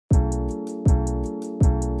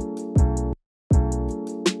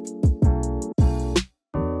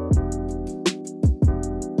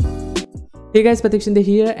Hey guys, Pratik Shinde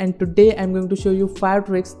here, and today I'm going to show you 5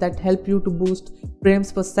 tricks that help you to boost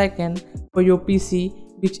frames per second for your PC,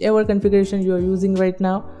 whichever configuration you are using right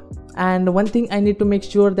now. And one thing I need to make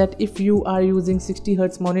sure that if you are using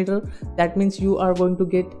 60Hz monitor, that means you are going to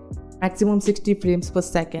get maximum 60 frames per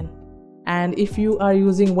second. And if you are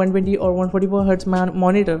using 120 or 144Hz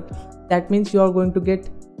monitor, that means you are going to get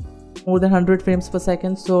more than 100 frames per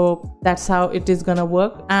second. So that's how it is gonna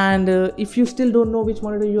work. And if you still don't know which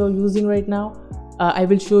monitor you are using right now, I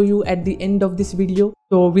will show you at the end of this video.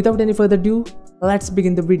 So without any further ado, let's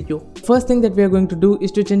begin the video. First thing that we are going to do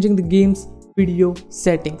is to changing the game's video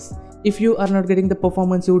settings. If you are not getting the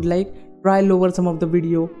performance you would like, try lower some of the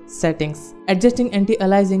video settings. Adjusting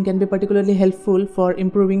anti-aliasing can be particularly helpful for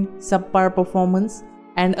improving subpar performance,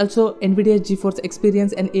 and also NVIDIA's GeForce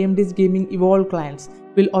Experience and AMD's Gaming Evolve clients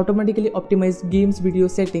will automatically optimize game's video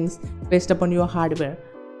settings based upon your hardware.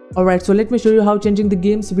 Alright, so let me show you how changing the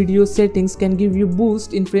game's video settings can give you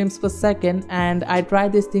boost in frames per second, and I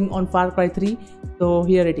tried this thing on Far Cry 3, so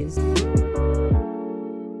here it is.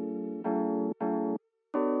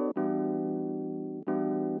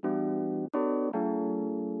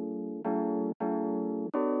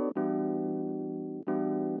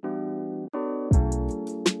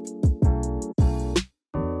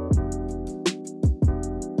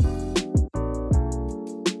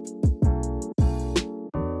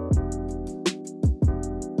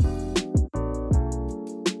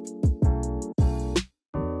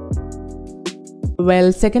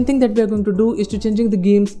 Well, second thing that we are going to do is to changing the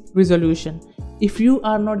game's resolution. If you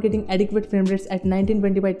are not getting adequate frame rates at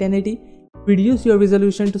 1920 by 1080, reduce your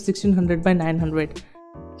resolution to 1600 by 900.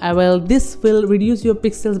 Well, this will reduce your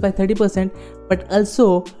pixels by 30%, but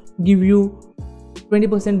also give you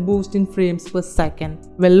 20% boost in frames per second.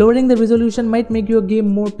 Well, lowering the resolution might make your game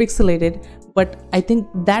more pixelated, but I think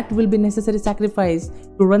that will be necessary sacrifice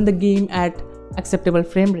to run the game at acceptable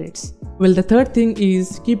frame rates. Well, the third thing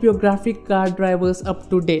is keep your graphic card drivers up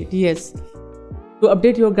to date. Yes, to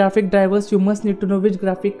update your graphic drivers, you must need to know which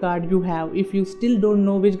graphic card you have. If you still don't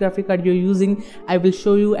know which graphic card you're using, I will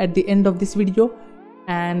show you at the end of this video.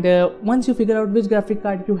 And once you figure out which graphic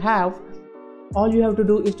card you have, all you have to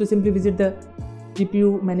do is to simply visit the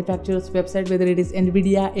GPU manufacturer's website, whether it is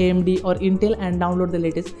NVIDIA, AMD or Intel, and download the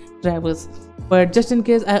latest drivers. But just in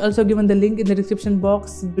case, I also given the link in the description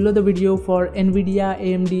box below the video for NVIDIA,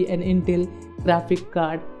 AMD and Intel graphic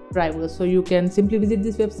card drivers, so you can simply visit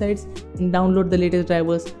these websites and download the latest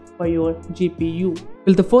drivers for your GPU.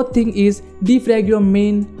 Well, the fourth thing is defrag your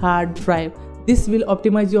main hard drive. This will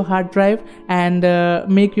optimize your hard drive and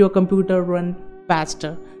make your computer run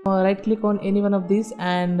faster. Right click on any one of these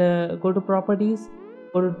and go to properties,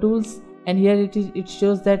 go to tools, and here it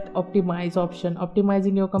shows that optimize option.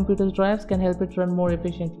 Optimizing your computer's drives can help it run more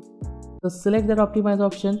efficiently. So select that optimize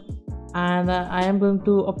option, and I am going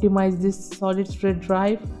to optimize this solid state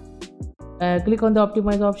drive. Click on the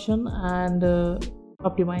optimize option and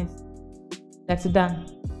optimize. That's done.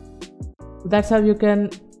 So that's how you can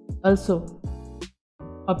also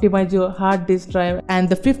optimize your hard disk drive. And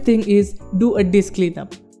the fifth thing is do a disk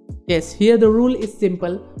cleanup. Yes, here the rule is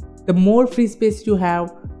simple. The more free space you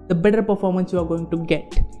have, the better performance you are going to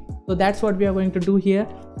get. So that's what we are going to do here.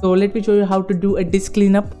 So let me show you how to do a disk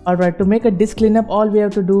cleanup. Alright, to make a disk cleanup, all we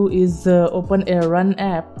have to do is open a run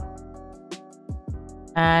app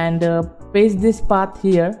and paste this path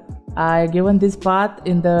here. I given this path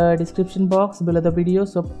in the description box below the video.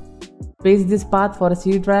 So paste this path for a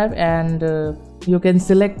C drive, and you can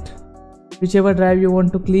select whichever drive you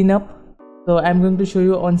want to clean up. So I'm going to show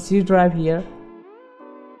you on C drive here,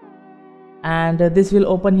 and this will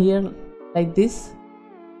open here like this.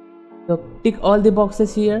 So tick all the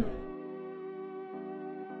boxes here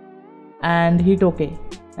and hit OK,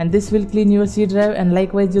 and this will clean your C drive, and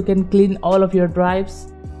likewise you can clean all of your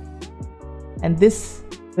drives, and this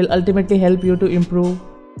will ultimately help you to improve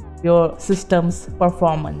your system's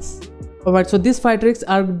performance. Alright, so these 5 tricks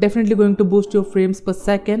are definitely going to boost your frames per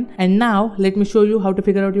second. And now let me show you how to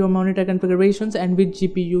figure out your monitor configurations and which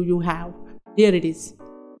GPU you have. Here it is.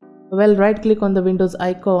 Well, right click on the Windows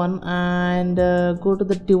icon and go to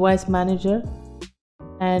the device manager,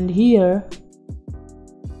 and here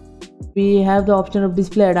we have the option of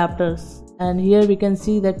display adapters, and here we can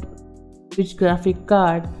see that which graphic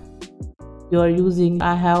card you are using.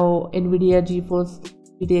 I have NVIDIA GeForce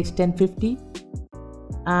GTX 1050,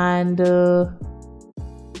 and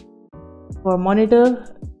for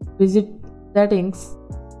monitor, visit settings,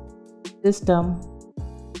 system,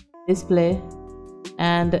 display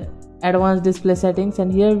and advanced display settings,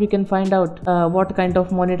 and here we can find out what kind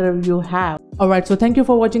of monitor you have. Alright, so thank you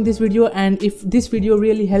for watching this video, and if this video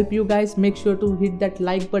really helped you guys, make sure to hit that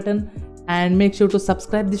like button and make sure to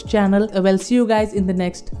subscribe this channel. Well, see you guys in the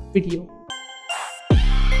next video.